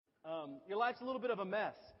Your life's a little bit of a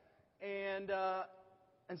mess, and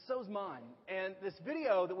so's mine. And this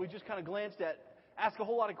video that we just kind of glanced at asks a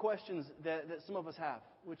whole lot of questions that some of us have,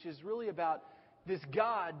 which is really about this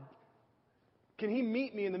God. Can He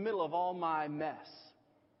meet me in the middle of all my mess?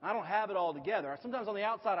 I don't have it all together. Sometimes on the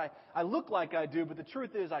outside I look like I do, but the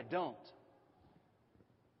truth is I don't.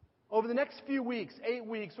 Over the next few weeks, 8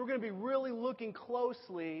 weeks, we're going to be really looking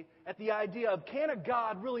closely at the idea of, can a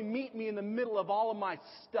God really meet me in the middle of all of my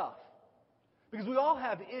stuff? Because we all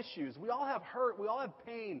have issues. We all have hurt. We all have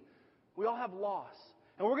pain. We all have loss.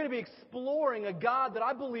 And we're going to be exploring a God that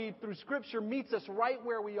I believe through Scripture meets us right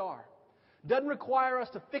where we are. Doesn't require us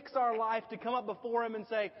to fix our life, to come up before Him and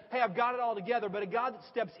say, hey, I've got it all together. But a God that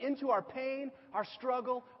steps into our pain, our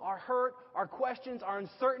struggle, our hurt, our questions, our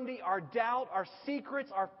uncertainty, our doubt, our secrets,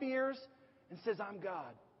 our fears, and says, I'm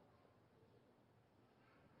God.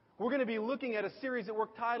 We're going to be looking at a series that we're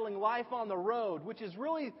titling Life on the Road, which is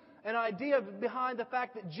really an idea behind the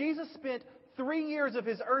fact that Jesus spent 3 years of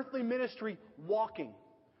His earthly ministry walking.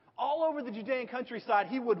 All over the Judean countryside,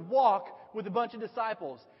 He would walk with a bunch of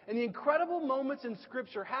disciples. And the incredible moments in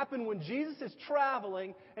Scripture happen when Jesus is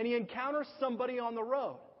traveling and He encounters somebody on the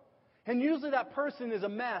road. And usually that person is a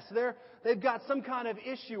mess. They've got some kind of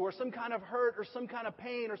issue or some kind of hurt or some kind of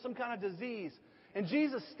pain or some kind of disease. And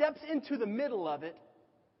Jesus steps into the middle of it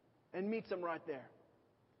and meets them right there.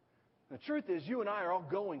 The truth is, you and I are all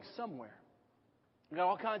going somewhere. We've got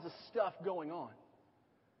all kinds of stuff going on.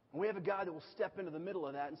 And we have a God that will step into the middle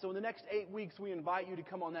of that. And so in the next 8 weeks, we invite you to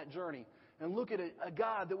come on that journey and look at a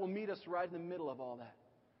God that will meet us right in the middle of all that.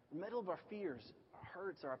 In the middle of our fears, our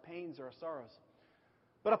hurts, our pains, our sorrows.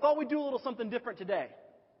 But I thought we'd do a little something different today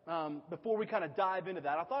before we kind of dive into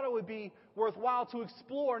that. I thought it would be worthwhile to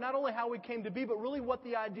explore not only how we came to be, but really what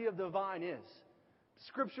the idea of the vine is.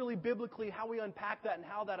 Scripturally, biblically, how we unpack that and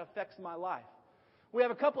how that affects my life. We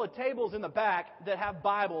have a couple of tables in the back that have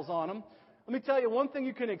Bibles on them. Let me tell you, one thing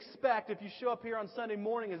you can expect if you show up here on Sunday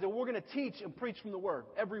morning is that we're going to teach and preach from the Word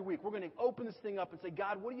every week. We're going to open this thing up and say,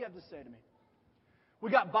 God, what do you have to say to me? We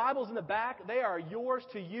got Bibles in the back. They are yours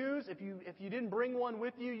to use. If you didn't bring one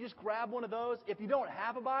with you, you just grab one of those. If you don't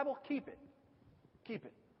have a Bible, keep it. Keep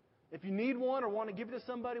it. If you need one or want to give it to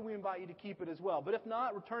somebody, we invite you to keep it as well. But if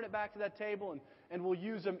not, return it back to that table and we'll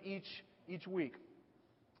use them each week.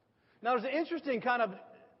 Now, there's an interesting kind of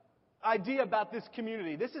idea about this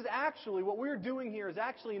community. This is actually, what we're doing here is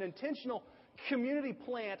actually an intentional community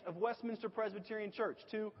plant of Westminster Presbyterian Church.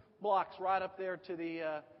 2 blocks right up there to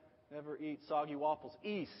the, never eat soggy waffles,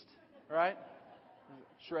 east, right?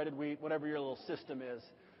 Shredded wheat, whatever your little system is.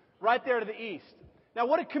 Right there to the east. Now,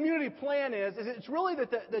 what a community plan is it's really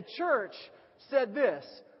that the church said this: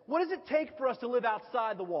 what does it take for us to live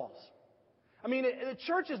outside the walls? I mean, the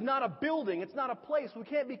church is not a building. It's not a place. We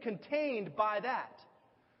can't be contained by that.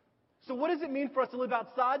 So what does it mean for us to live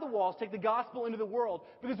outside the walls, take the gospel into the world?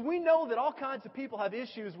 Because we know that all kinds of people have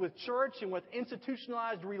issues with church and with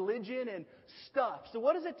institutionalized religion and stuff. So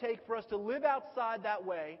what does it take for us to live outside that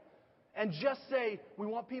way and just say, we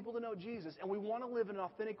want people to know Jesus and we want to live in an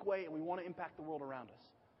authentic way and we want to impact the world around us?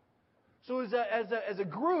 So as a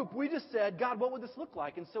group, we just said, God, what would this look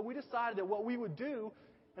like? And so we decided that what we would do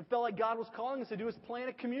and felt like God was calling us to do is plant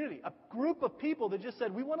a community, a group of people that just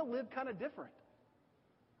said, we want to live kind of different.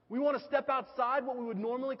 We want to step outside what we would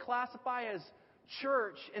normally classify as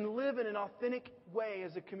church and live in an authentic way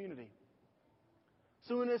as a community.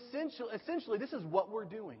 So essentially, this is what we're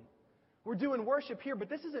doing. We're doing worship here, but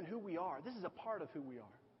this isn't who we are. This is a part of who we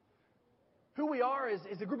are. Who we are is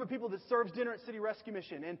a group of people that serves dinner at City Rescue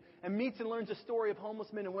Mission and meets and learns the story of homeless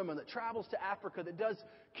men and women, that travels to Africa, that does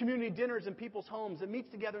community dinners in people's homes, that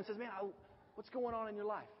meets together and says, man, what's going on in your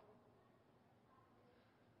life?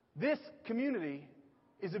 This community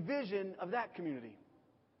is a vision of that community.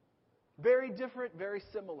 Very different, very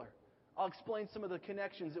similar. I'll explain some of the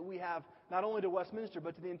connections that we have not only to Westminster,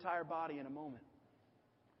 but to the entire body in a moment.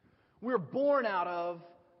 We're born out of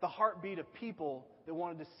the heartbeat of people that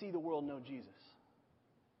wanted to see the world know Jesus.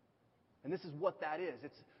 And this is what that is.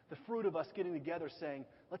 It's the fruit of us getting together saying,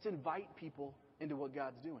 let's invite people into what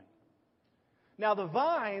God's doing. Now, the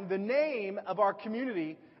vine, the name of our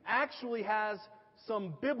community, actually has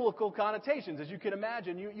some biblical connotations. As you can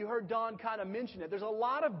imagine, you heard Don kind of mention it. There's a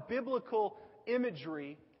lot of biblical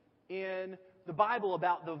imagery in the Bible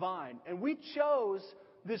about the vine. And we chose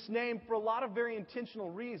this name for a lot of very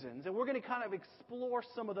intentional reasons. And we're going to kind of explore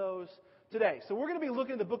some of those today. So we're going to be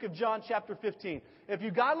looking at the book of John chapter 15. If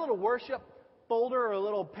you've got a little worship folder or a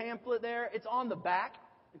little pamphlet there, it's on the back.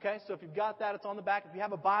 Okay, so if you've got that, it's on the back. If you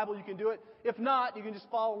have a Bible, you can do it. If not, you can just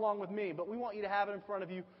follow along with me. But we want you to have it in front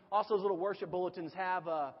of you Also, those little worship bulletins have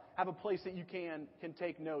a place that you can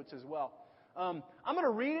take notes as well. I'm going to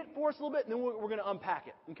read it for us a little bit, and then we're going to unpack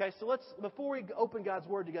it. Okay, so before we open God's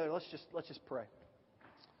Word together, let's just pray.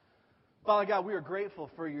 Father God, we are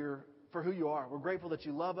grateful for who you are. We're grateful that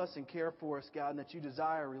you love us and care for us, God, and that you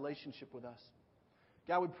desire a relationship with us.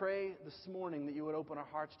 God, we pray this morning that you would open our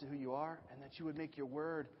hearts to who you are and that you would make your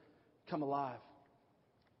Word come alive.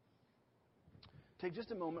 Take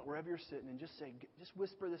just a moment wherever you're sitting and just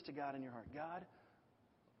whisper this to God in your heart. God,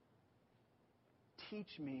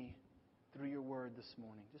 teach me through your Word this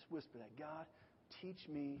morning. Just whisper that. God, teach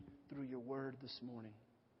me through your Word this morning.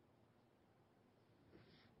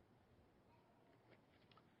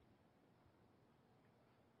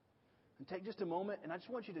 And take just a moment, and I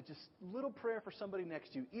just want you to little prayer for somebody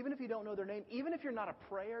next to you. Even if you don't know their name, even if you're not a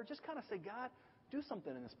prayer, just kind of say, God, do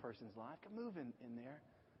something in this person's life. Move in there.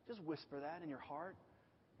 Just whisper that in your heart.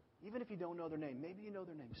 Even if you don't know their name, maybe you know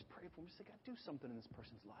their name. Just pray for them. Just say, God, do something in this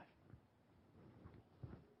person's life.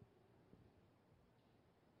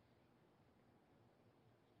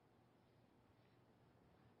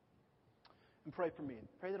 And pray for me.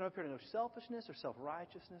 Pray that I don't appear to know selfishness or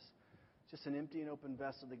self-righteousness. Just an empty and open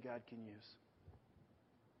vessel that God can use.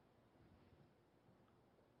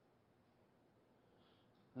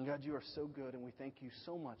 And God, you are so good, and we thank you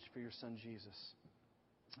so much for your Son, Jesus.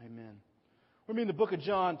 Amen. We're in the book of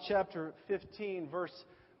John, chapter 15, verse...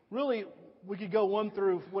 Really, we could go 1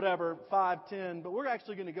 through 5, 10, but we're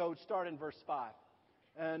actually going to start in verse 5.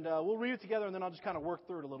 And we'll read it together, and then I'll just kind of work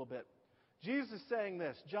through it a little bit. Jesus is saying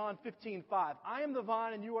this, John 15:5. I am the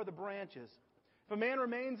vine, and you are the branches. If a man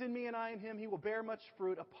remains in me and I in him, he will bear much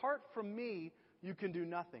fruit. Apart from me, you can do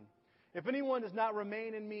nothing. If anyone does not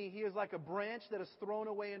remain in me, he is like a branch that is thrown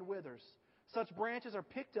away and withers. Such branches are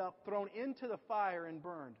picked up, thrown into the fire, and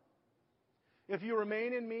burned. If you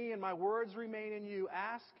remain in me and my words remain in you,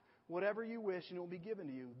 ask whatever you wish and it will be given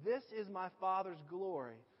to you. This is my Father's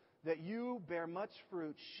glory, that you bear much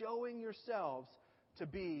fruit, showing yourselves to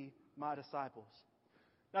be my disciples.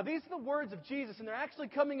 Now, these are the words of Jesus, and they're actually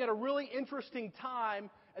coming at a really interesting time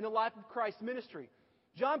in the life of Christ's ministry.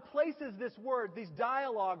 John places this word, these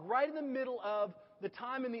dialogue, right in the middle of the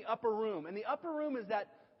time in the upper room. And the upper room is that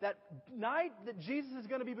night that Jesus is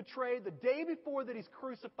going to be betrayed, the day before that he's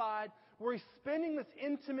crucified, where he's spending this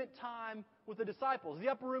intimate time with the disciples. The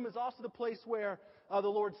upper room is also the place where the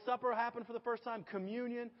Lord's Supper happened for the first time,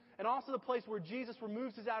 communion, and also the place where Jesus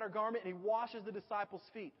removes his outer garment and he washes the disciples'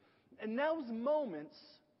 feet. In those moments,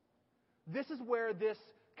 this is where this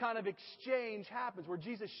kind of exchange happens, where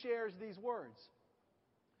Jesus shares these words.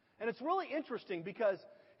 And it's really interesting because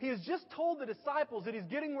he has just told the disciples that he's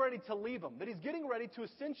getting ready to leave them, that he's getting ready to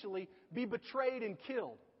essentially be betrayed and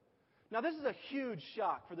killed. Now, this is a huge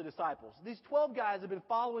shock for the disciples. These 12 guys have been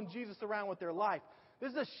following Jesus around with their life.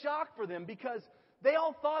 This is a shock for them because they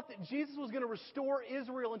all thought that Jesus was going to restore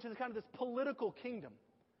Israel into kind of this political kingdom.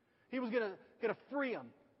 He was going to free them.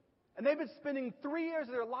 And they've been spending 3 years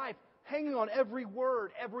of their life hanging on every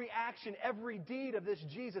word, every action, every deed of this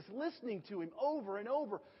Jesus, listening to him over and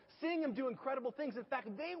over, seeing him do incredible things. In fact,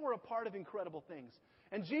 they were a part of incredible things.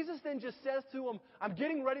 And Jesus then just says to them, I'm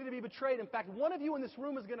getting ready to be betrayed. In fact, one of you in this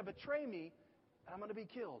room is going to betray me, and I'm going to be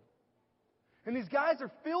killed. And these guys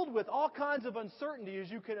are filled with all kinds of uncertainty, as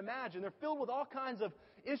you can imagine. They're filled with all kinds of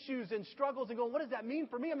issues and struggles and going, what does that mean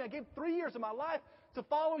for me? I mean, I gave 3 years of my life to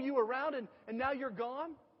follow you around, and now you're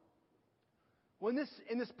gone? Well,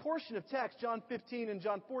 in this portion of text, John 15 and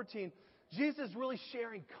John 14, Jesus is really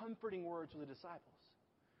sharing comforting words with the disciples.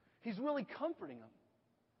 He's really comforting them.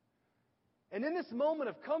 And in this moment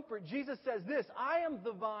of comfort, Jesus says this, I am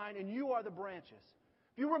the vine and you are the branches.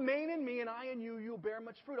 If you remain in me and I in you, you'll bear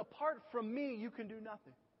much fruit. Apart from me, you can do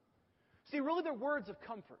nothing. See, really they're words of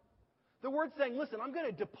comfort. They're words saying, listen, I'm going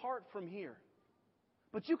to depart from here.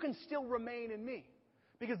 But you can still remain in me.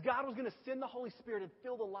 Because God was going to send the Holy Spirit and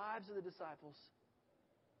fill the lives of the disciples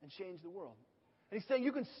and change the world. And he's saying,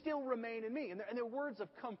 you can still remain in me. And they're words of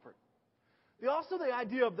comfort. The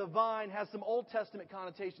idea of the vine has some Old Testament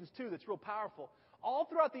connotations too that's real powerful. All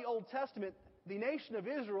throughout the Old Testament, the nation of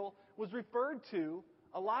Israel was referred to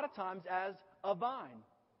a lot of times as a vine.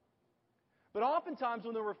 But oftentimes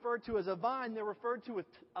when they're referred to as a vine, they're referred to with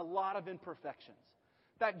a lot of imperfections.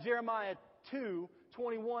 In fact, Jeremiah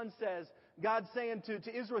 2:21 says, God saying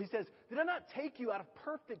to Israel, he says, did I not take you out of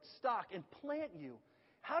perfect stock and plant you?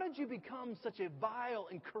 How did you become such a vile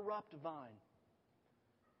and corrupt vine?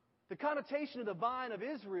 The connotation of the vine of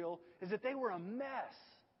Israel is that they were a mess.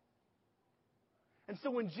 And so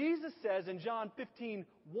when Jesus says in John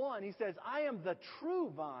 15:1, he says, I am the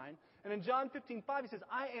true vine. And in John 15:5, he says,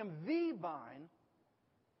 I am the vine.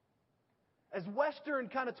 As Western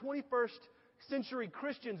kind of 21st century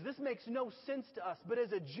Christians, this makes no sense to us. But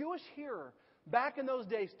as a Jewish hearer, back in those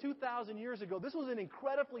days, 2,000 years ago, this was an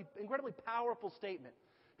incredibly powerful statement.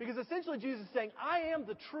 Because essentially Jesus is saying, I am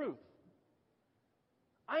the truth.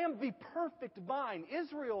 I am the perfect vine.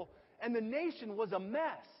 Israel and the nation was a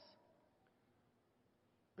mess.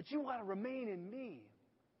 But you want to remain in me.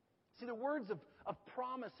 See, the words of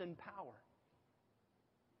promise and power.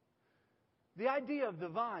 The idea of the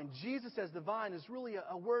vine, Jesus as the vine, is really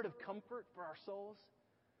a word of comfort for our souls.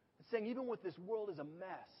 It's saying even with this world is a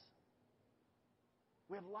mess,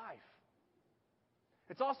 we have life.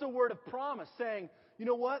 It's also a word of promise, saying, you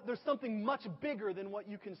know what? There's something much bigger than what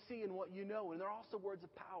you can see and what you know. And they're also words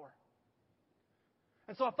of power.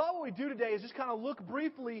 And so I thought what we'd do today is just kind of look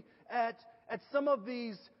briefly at some of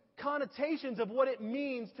these connotations of what it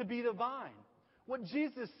means to be the vine. What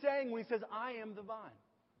Jesus is saying when He says, I am the vine.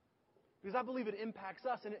 Because I believe it impacts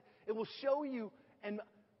us, and it will show you and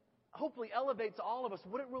hopefully elevates all of us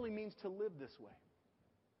what it really means to live this way.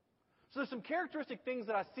 So there's some characteristic things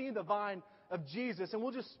that I see in the vine of Jesus, and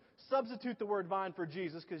we'll just substitute the word vine for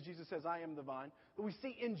Jesus because Jesus says, I am the vine. But we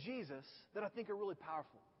see in Jesus that I think are really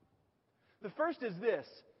powerful. The first is this,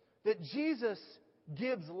 that Jesus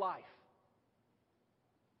gives life.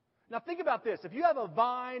 Now think about this. If you have a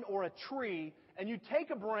vine or a tree and you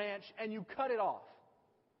take a branch and you cut it off,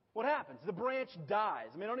 what happens? The branch dies.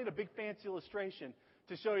 I mean, I don't need a big fancy illustration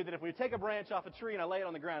to show you that if we take a branch off a tree and I lay it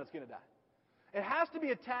on the ground, it's going to die. It has to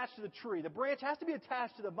be attached to the tree. The branch has to be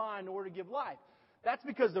attached to the vine in order to give life. That's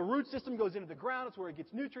because the root system goes into the ground. It's where it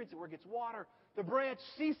gets nutrients. It's where it gets water. The branch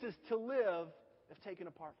ceases to live if taken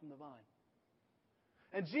apart from the vine.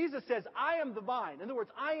 And Jesus says, I am the vine. In other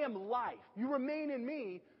words, I am life. You remain in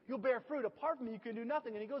me, you'll bear fruit. Apart from me, you can do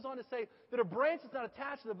nothing. And He goes on to say that a branch that's not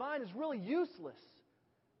attached to the vine is really useless.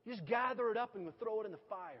 You just gather it up and throw it in the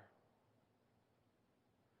fire.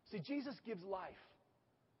 See, Jesus gives life.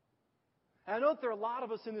 And I know that there are a lot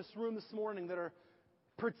of us in this room this morning that are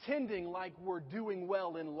pretending like we're doing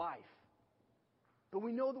well in life. But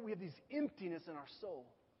we know that we have this emptiness in our soul.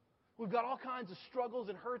 We've got all kinds of struggles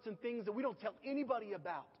and hurts and things that we don't tell anybody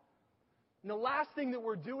about. And the last thing that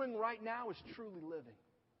we're doing right now is truly living.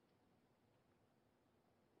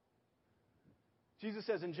 Jesus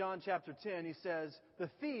says in John chapter 10, He says, the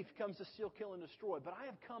thief comes to steal, kill, and destroy. But I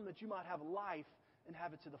have come that you might have life and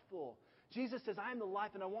have it to the full. Jesus says, I am the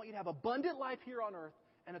life, and I want you to have abundant life here on earth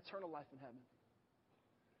and eternal life in heaven.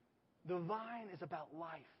 The vine is about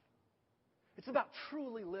life. It's about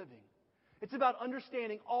truly living. It's about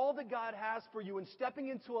understanding all that God has for you and stepping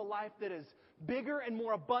into a life that is bigger and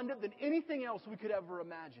more abundant than anything else we could ever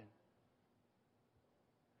imagine.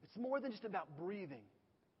 It's more than just about breathing.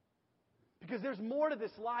 Because there's more to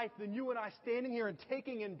this life than you and I standing here and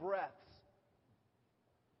taking in breaths.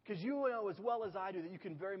 Because you know as well as I do that you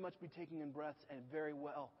can very much be taking in breaths and very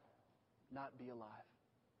well not be alive.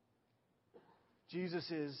 Jesus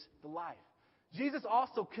is the life. Jesus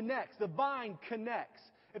also connects. The vine connects.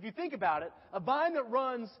 If you think about it, a vine that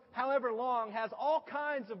runs however long has all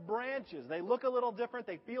kinds of branches. They look a little different.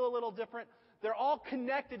 They feel a little different. They're all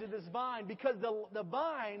connected to this vine because the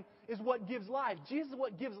vine is what gives life. Jesus is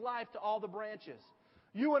what gives life to all the branches.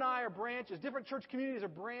 You and I are branches. Different church communities are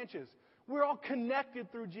branches. We're all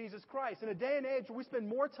connected through Jesus Christ. In a day and age where we spend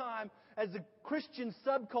more time as a Christian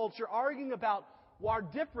subculture arguing about our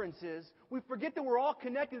differences, we forget that we're all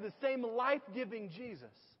connected to the same life-giving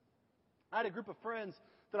Jesus. I had a group of friends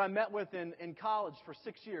that I met with in college for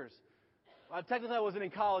 6 years. Technically, I wasn't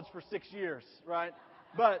in college for 6 years, right?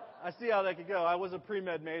 But I see how that could go. I was a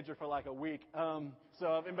pre-med major for like a week.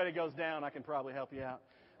 So if anybody goes down, I can probably help you out.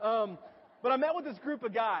 But I met with this group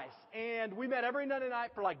of guys, and we met every night and night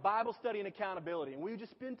for like Bible study and accountability. And we would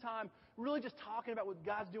just spend time really just talking about what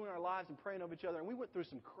God's doing in our lives and praying over each other. And we went through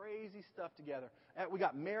some crazy stuff together. We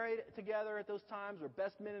got married together at those times. We were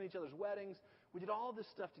best men in each other's weddings. We did all this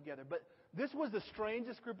stuff together. But this was the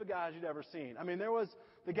strangest group of guys you'd ever seen. I mean, there was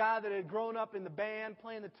the guy that had grown up in the band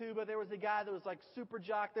playing the tuba. There was the guy that was like super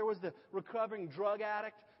jock. There was the recovering drug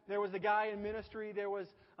addict. There was the guy in ministry. There was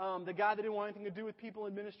the guy that didn't want anything to do with people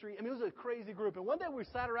in ministry. I mean, it was a crazy group. And one day we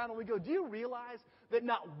sat around and we go, do you realize that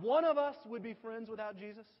not one of us would be friends without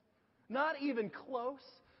Jesus? Not even close.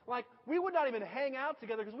 Like, we would not even hang out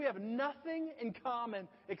together because we have nothing in common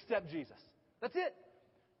except Jesus. That's it.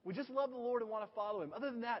 We just love the Lord and want to follow Him. Other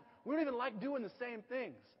than that, we don't even like doing the same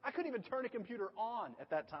things. I couldn't even turn a computer on at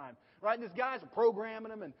that time, right? And these guys are programming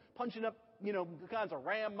them and punching up, kinds of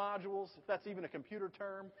RAM modules, if that's even a computer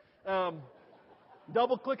term.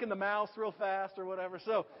 Double-clicking the mouse real fast or whatever.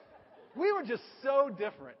 So we were just so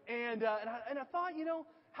different. And I thought,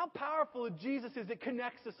 how powerful Jesus is. It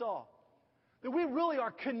connects us all. That we really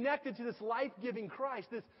are connected to this life-giving Christ,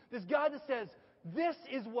 this God that says, this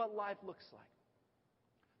is what life looks like.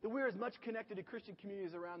 That we're as much connected to Christian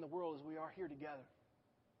communities around the world as we are here together.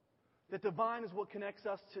 That the vine is what connects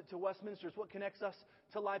us to Westminster. It's what connects us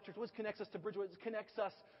to Life Church. What connects us to Bridgewater. It's what connects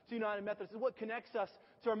us to United Methodist. It's what connects us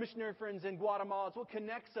to our missionary friends in Guatemala. It's what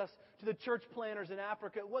connects us to the church planters in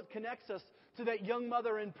Africa. It's what connects us to that young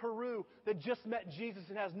mother in Peru that just met Jesus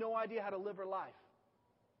and has no idea how to live her life.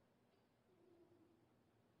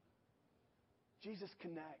 Jesus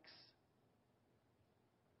connects.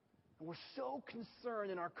 And we're so concerned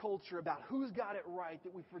in our culture about who's got it right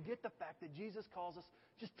that we forget the fact that Jesus calls us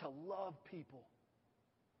just to love people.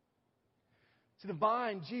 To the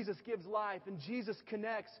vine, Jesus gives life and Jesus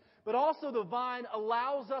connects. But also the vine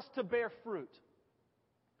allows us to bear fruit.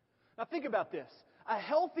 Now think about this. A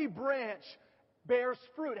healthy branch bears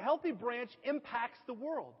fruit. A healthy branch impacts the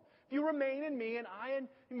world. If you remain in me and I in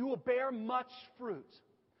you, you will bear much fruit.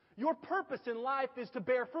 Your purpose in life is to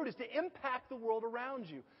bear fruit, is to impact the world around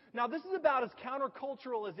you. Now, this is about as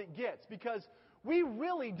countercultural as it gets because we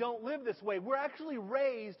really don't live this way. We're actually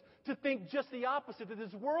raised to think just the opposite, that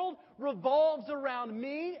this world revolves around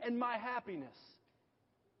me and my happiness.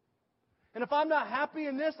 And if I'm not happy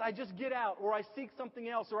in this, I just get out, or I seek something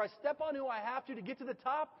else, or I step on who I have to get to the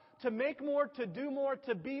top, to make more, to do more,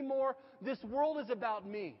 to be more. This world is about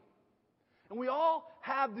me. And we all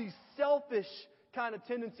have these selfish kind of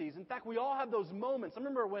tendencies. In fact, we all have those moments. I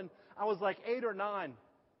remember when I was like 8 or 9,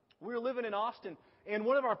 we were living in Austin, and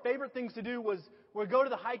one of our favorite things to do was we'd go to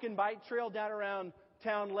the hike and bike trail down around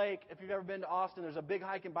Town Lake. If you've ever been to Austin, there's a big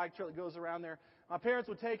hike and bike trail that goes around there. My parents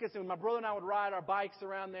would take us, and my brother and I would ride our bikes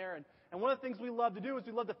around there. And one of the things we love to do is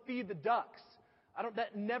we love to feed the ducks.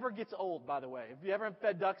 That never gets old, by the way. If you ever have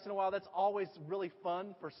fed ducks in a while, that's always really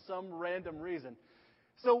fun for some random reason.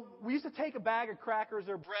 So we used to take a bag of crackers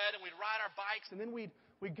or bread, and we'd ride our bikes, and then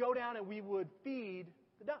we'd go down and we would feed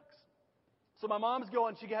the ducks. So my mom's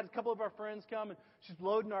going, she had a couple of our friends come, and she's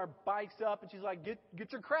loading our bikes up, and she's like,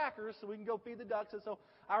 get your crackers so we can go feed the ducks. And so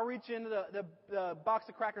I reach into the box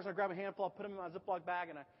of crackers, I grab a handful, I put them in my Ziploc bag,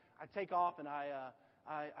 and I take off, and I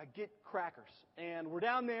get crackers. And we're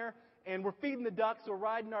down there, and we're feeding the ducks, we're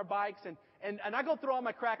riding our bikes, and I go through all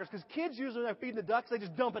my crackers, because kids usually, when they're feeding the ducks, they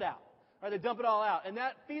just dump it out. Right? They dump it all out. And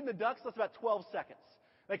that feeding the ducks, that's about 12 seconds.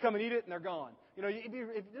 They come and eat it, and they're gone. You know, if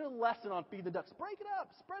you do a lesson on feed the ducks, break it up.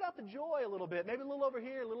 Spread out the joy a little bit. Maybe a little over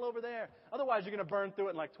here, a little over there. Otherwise, you're going to burn through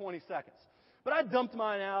it in like 20 seconds. But I dumped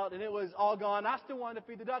mine out, and it was all gone. I still wanted to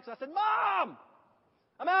feed the ducks. I said, Mom,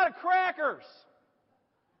 I'm out of crackers.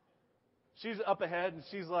 She's up ahead, and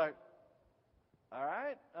she's like, all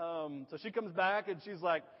right. So she comes back, and she's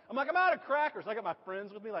like, I'm out of crackers. I got my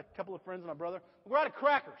friends with me, like a couple of friends and my brother. We're out of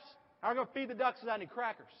crackers. How are we going to feed the ducks without any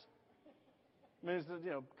crackers? I mean, it's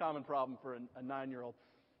a common problem for a 9-year-old.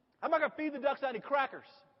 How am I going to feed the ducks without any crackers?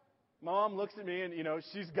 My mom looks at me, and,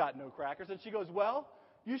 she's got no crackers. And she goes, well,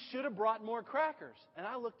 you should have brought more crackers. And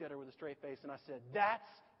I looked at her with a straight face, and I said, that's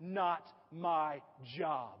not my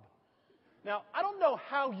job. Now, I don't know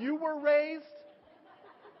how you were raised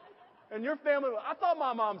and your family. I thought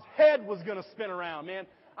my mom's head was going to spin around, man.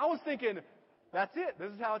 I was thinking, that's it.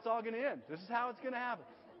 This is how it's all going to end. This is how it's going to happen.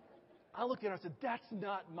 I looked at her and I said, that's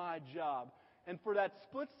not my job. And for that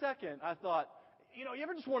split second, I thought, you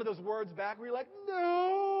ever just one of those words back where you're like,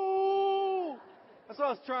 no! That's what I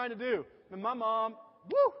was trying to do. And my mom,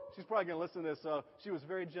 she's probably going to listen to this, so she was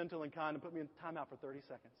very gentle and kind and put me in timeout for 30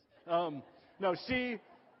 seconds. No,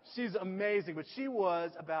 she's amazing, but she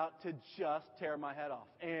was about to just tear my head off.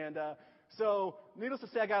 And so, needless to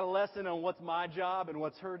say, I got a lesson on what's my job and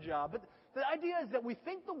what's her job. But the idea is that we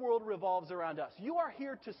think the world revolves around us. You are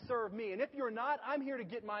here to serve me, and if you're not, I'm here to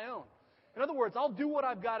get my own. In other words, I'll do what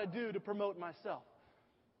I've got to do to promote myself.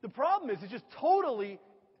 The problem is it's just totally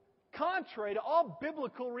contrary to all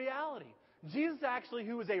biblical reality. Jesus actually,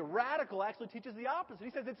 who is a radical, actually teaches the opposite.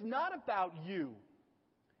 He says it's not about you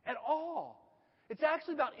at all. It's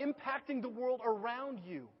actually about impacting the world around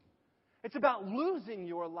you. It's about losing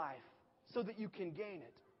your life so that you can gain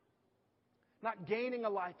it. Not gaining a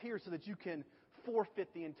life here so that you can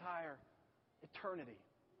forfeit the entire eternity.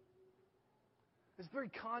 It's very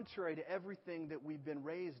contrary to everything that we've been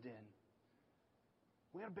raised in.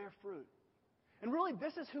 We got to bear fruit. And really,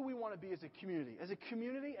 this is who we want to be as a community. As a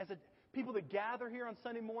community, as a people that gather here on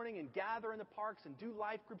Sunday morning and gather in the parks and do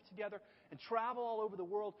life groups together and travel all over the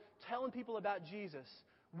world telling people about Jesus.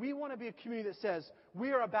 We want to be a community that says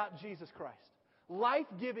we are about Jesus Christ.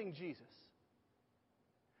 Life-giving Jesus.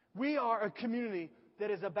 We are a community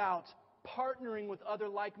that is about partnering with other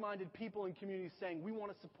like-minded people and communities saying we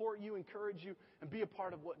want to support you, encourage you, and be a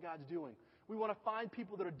part of what God's doing. We want to find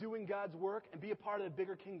people that are doing God's work and be a part of the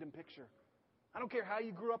bigger kingdom picture. I don't care how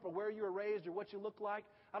you grew up or where you were raised or what you look like.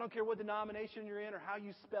 I don't care what denomination you're in or how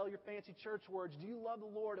you spell your fancy church words. Do you love the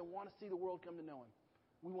Lord and want to see the world come to know Him?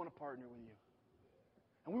 We want to partner with you.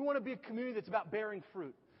 And we want to be a community that's about bearing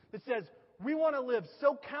fruit. That says we want to live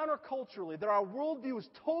so counterculturally that our worldview is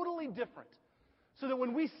totally different. So that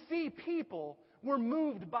when we see people, we're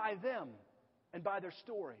moved by them and by their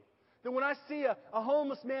story. That when I see a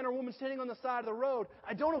homeless man or woman standing on the side of the road,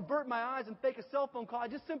 I don't avert my eyes and fake a cell phone call. I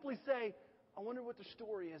just simply say, I wonder what their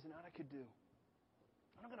story is and what I could do.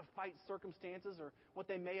 I'm not going to fight circumstances or what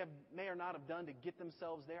they may or not have done to get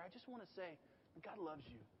themselves there. I just want to say, God loves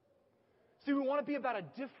you. See, we want to be about a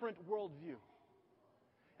different worldview.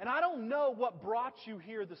 And I don't know what brought you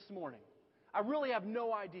here this morning. I really have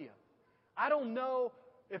no idea. I don't know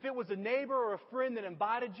if it was a neighbor or a friend that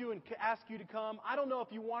invited you and asked you to come. I don't know if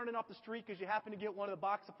you wandered off the street because you happened to get one of the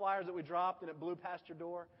box of flyers that we dropped and it blew past your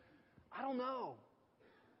door. I don't know.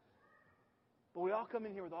 But we all come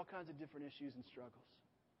in here with all kinds of different issues and struggles.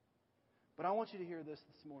 But I want you to hear this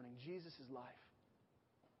morning. Jesus is life.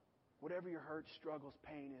 Whatever your hurt, struggles,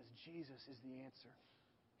 pain is, Jesus is the answer.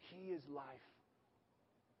 He is life.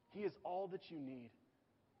 He is all that you need.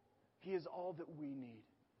 He is all that we need.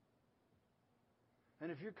 And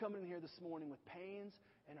if you're coming in here this morning with pains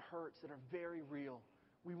and hurts that are very real,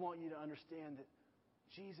 we want you to understand that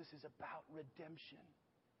Jesus is about redemption.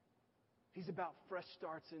 He's about fresh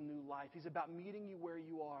starts in new life. He's about meeting you where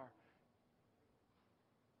you are.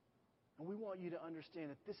 And we want you to understand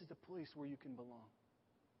that this is a place where you can belong.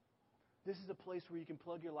 This is a place where you can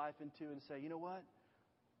plug your life into and say, you know what?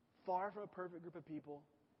 Far from a perfect group of people,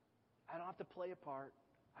 I don't have to play a part.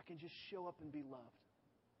 I can just show up and be loved.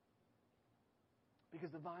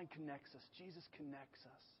 Because the vine connects us. Jesus connects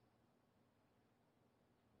us.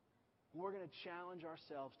 We're going to challenge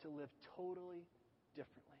ourselves to live totally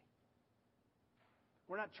differently.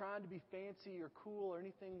 We're not trying to be fancy or cool or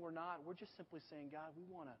anything we're not. We're just simply saying, God, we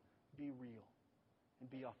want to be real and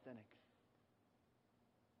be authentic.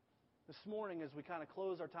 This morning, as we kind of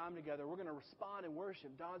close our time together, we're going to respond in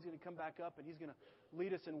worship. Don's going to come back up and he's going to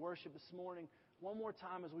lead us in worship this morning. One more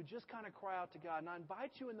time as we just kind of cry out to God. And I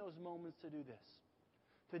invite you in those moments to do this.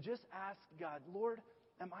 To just ask God, Lord,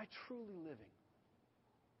 am I truly living?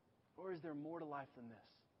 Or is there more to life than this?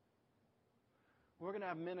 We're going to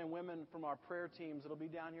have men and women from our prayer teams that'll be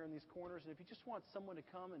down here in these corners. And if you just want someone to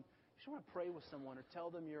come and you just want to pray with someone or tell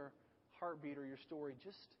them your heartbeat or your story,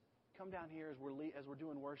 just come down here as we're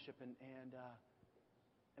doing worship and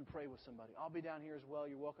pray with somebody. I'll be down here as well.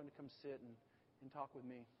 You're welcome to come sit and talk with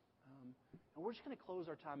me. And we're just going to close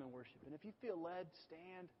our time in worship. And if you feel led,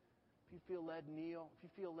 stand. If you feel led, kneel. If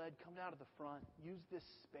you feel led, come down to the front. Use this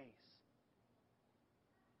space.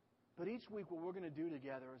 But each week what we're going to do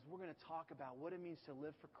together is we're going to talk about what it means to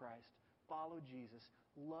live for Christ, follow Jesus,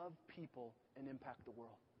 love people, and impact the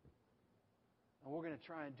world. And we're going to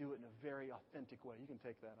try and do it in a very authentic way. You can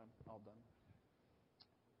take that. I'm all done.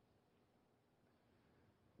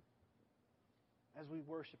 As we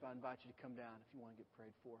worship, I invite you to come down if you want to get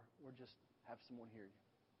prayed for or just have someone hear you.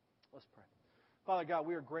 Let's pray. Father God,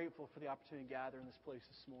 we are grateful for the opportunity to gather in this place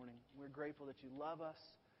this morning. We're grateful that you love us,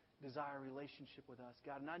 desire a relationship with us,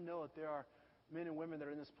 God. And I know that there are men and women that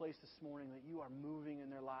are in this place this morning that you are moving in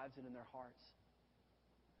their lives and in their hearts.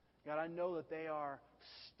 God, I know that they are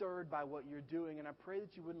stirred by what you're doing, and I pray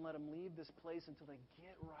that you wouldn't let them leave this place until they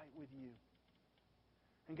get right with you.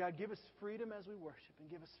 And God, give us freedom as we worship, and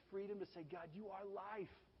give us freedom to say, God, you are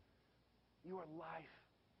life. You are life.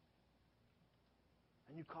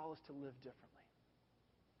 And you call us to live differently.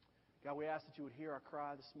 God, we ask that you would hear our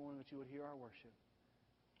cry this morning, that you would hear our worship.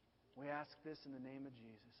 We ask this in the name of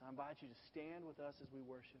Jesus. I invite you to stand with us as we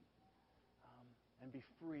worship and be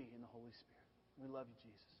free in the Holy Spirit. We love you,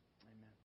 Jesus. Amen.